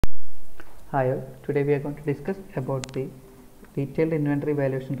Hi all, today we are going to discuss about the detailed inventory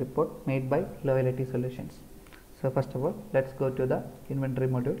valuation report made by Loyalty Solutions. So first of all, let's go to the inventory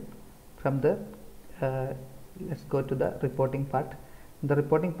module. From the let's go to the reporting part. In the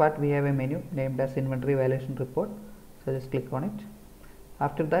reporting part, we have a menu named as inventory valuation report. So just click on it.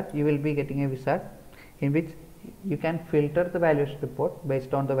 After that, you will be getting a wizard in which you can filter the valuation report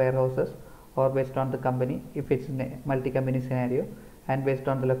based on the warehouses or based on the company if it's in a multi-company scenario, and based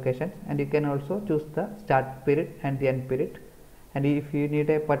on the locations, and you can also choose the start period and the end period. And if you need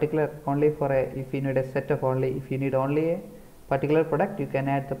a particular only for a if you need a set of only if you need only a particular product, you can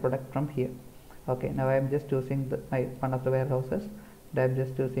add the product from here. Okay, now I am just choosing my one of the warehouses, and I am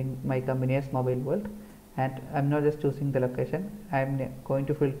just choosing my company as Mobile World, and I am not just choosing the location. I am going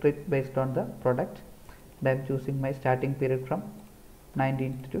to filter it based on the product, and I am choosing my starting period from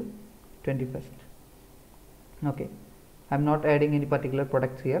 19th to 21st. Okay, I am not adding any particular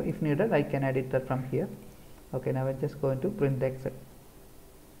products here. If needed, I can add it from here. Okay, now I am just going to print the Excel.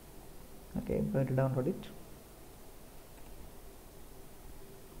 Okay, I am going to download it.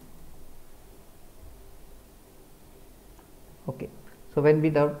 Okay, so when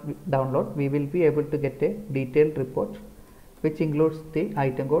we download, we will be able to get a detailed report which includes the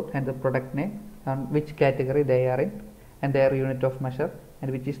item code and the product name and which category they are in and their unit of measure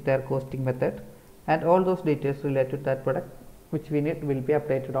and which is their costing method, and all those details related to that product which we need will be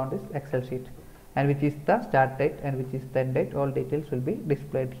updated on this Excel sheet, and which is the start date and which is the end date. All details will be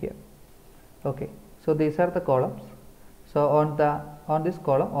displayed here. Okay, so these are the columns. So on this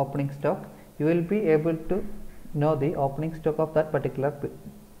column opening stock, you will be able to know the opening stock of that particular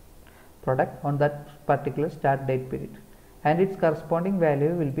product on that particular start date period, and its corresponding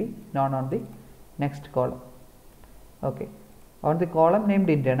value will be known on the next column. Okay, on the column named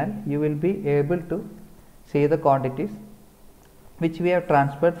internal, you will be able to see the quantities which we have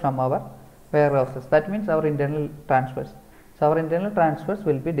transferred from our warehouses. That means our internal transfers. So our internal transfers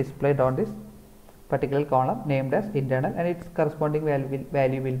will be displayed on this particular column named as internal, and its corresponding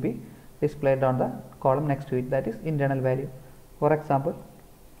value will be displayed on the column next to it, that is internal value. For example,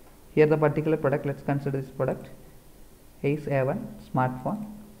 here the particular product, let's consider this product is A1 smartphone.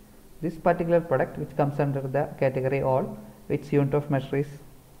 This particular product, which comes under the category all, its unit of measure is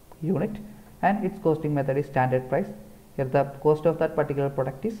unit and its costing method is standard price. Here the cost of that particular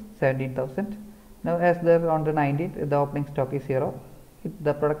product is 17,000. Now as there on the 19th the opening stock is 0,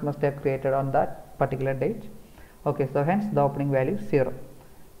 the product must have created on that particular date. Okay, so hence the opening value is 0.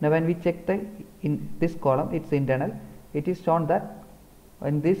 Now when we check the in this column, it's internal, it is shown that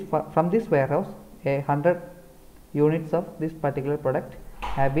in this from this warehouse 100 units of this particular product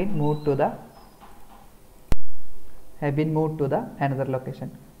have been moved to the another location.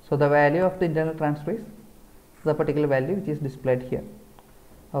 So the value of the internal transfer is the particular value which is displayed here.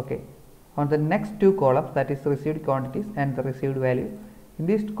 Okay, on the next two columns, that is received quantities and the received value, in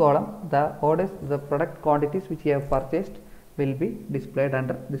this column the orders, the product quantities which you have purchased will be displayed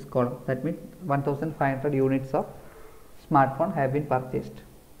under this column. That means 1500 units of smartphone have been purchased.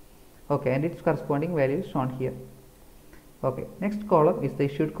 Okay, and its corresponding value is shown here. Okay, next column is the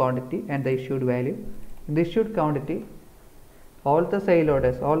issued quantity and the issued value. In the issued quantity, all the sale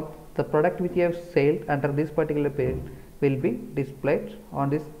orders, all the product which you have sold under this particular period will be displayed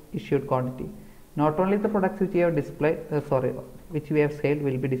on this issued quantity. Not only the products which you have displayed, which we have sold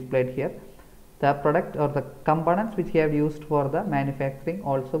will be displayed here. The product or the components which you have used for the manufacturing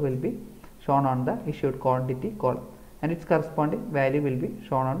also will be shown on the issued quantity column, and its corresponding value will be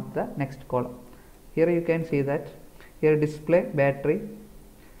shown on the next column. Here you can see that here display battery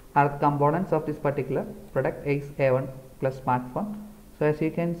are the components of this particular product is A1 plus smartphone. So as you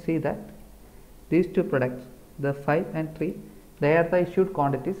can see that these two products, the 5 and 3, they are the issued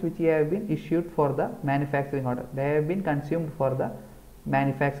quantities which have been issued for the manufacturing order. They have been consumed for the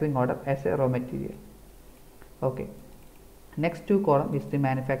manufacturing order as a raw material. Okay, next two column is the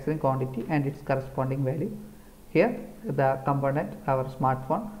manufacturing quantity and its corresponding value. Here the component, our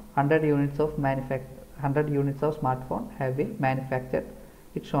smartphone, 100 units of smartphone have been manufactured.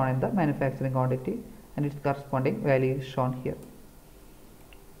 It's shown in the manufacturing quantity and its corresponding value is shown here.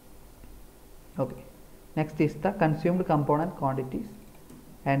 Okay, next is the consumed component quantities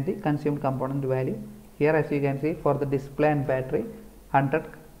and the consumed component value. Here as you can see, for the display and battery, 100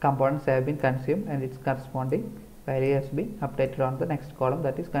 components have been consumed and its corresponding value has been updated on the next column,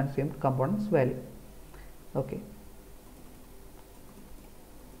 that is consumed components value. Okay,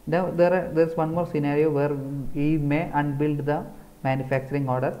 now there is one more scenario where we may unbuild the manufacturing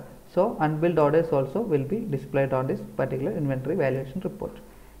order. So unbilled orders also will be displayed on this particular inventory valuation report.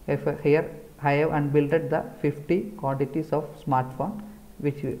 If here I have unbilled the 50 quantities of smartphone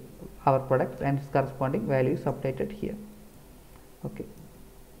which our product, and its corresponding value is updated here. Okay.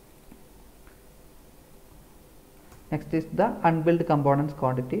 Next is the unbilled components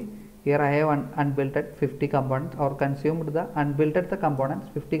quantity. Here I have unbilled 50 components, or consumed the unbilled the components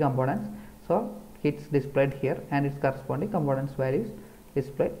 50 components. So it's displayed here, and its corresponding components values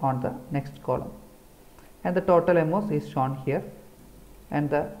displayed on the next column. And the total MOs is shown here, and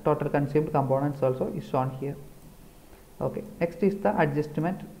the total consumed components also is shown here. Okay. Next is the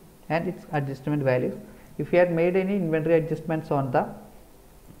adjustment and its adjustment values. If you had made any inventory adjustments on the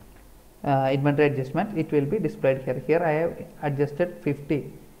inventory adjustment, it will be displayed here. Here I have adjusted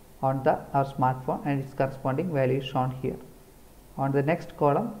 50 on our smartphone, and its corresponding value is shown here. On the next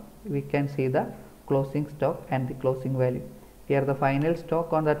column, we can see the closing stock and the closing value. Here the final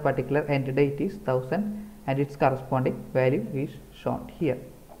stock on that particular end date is 1000, and its corresponding value is shown here.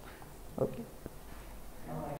 Okay.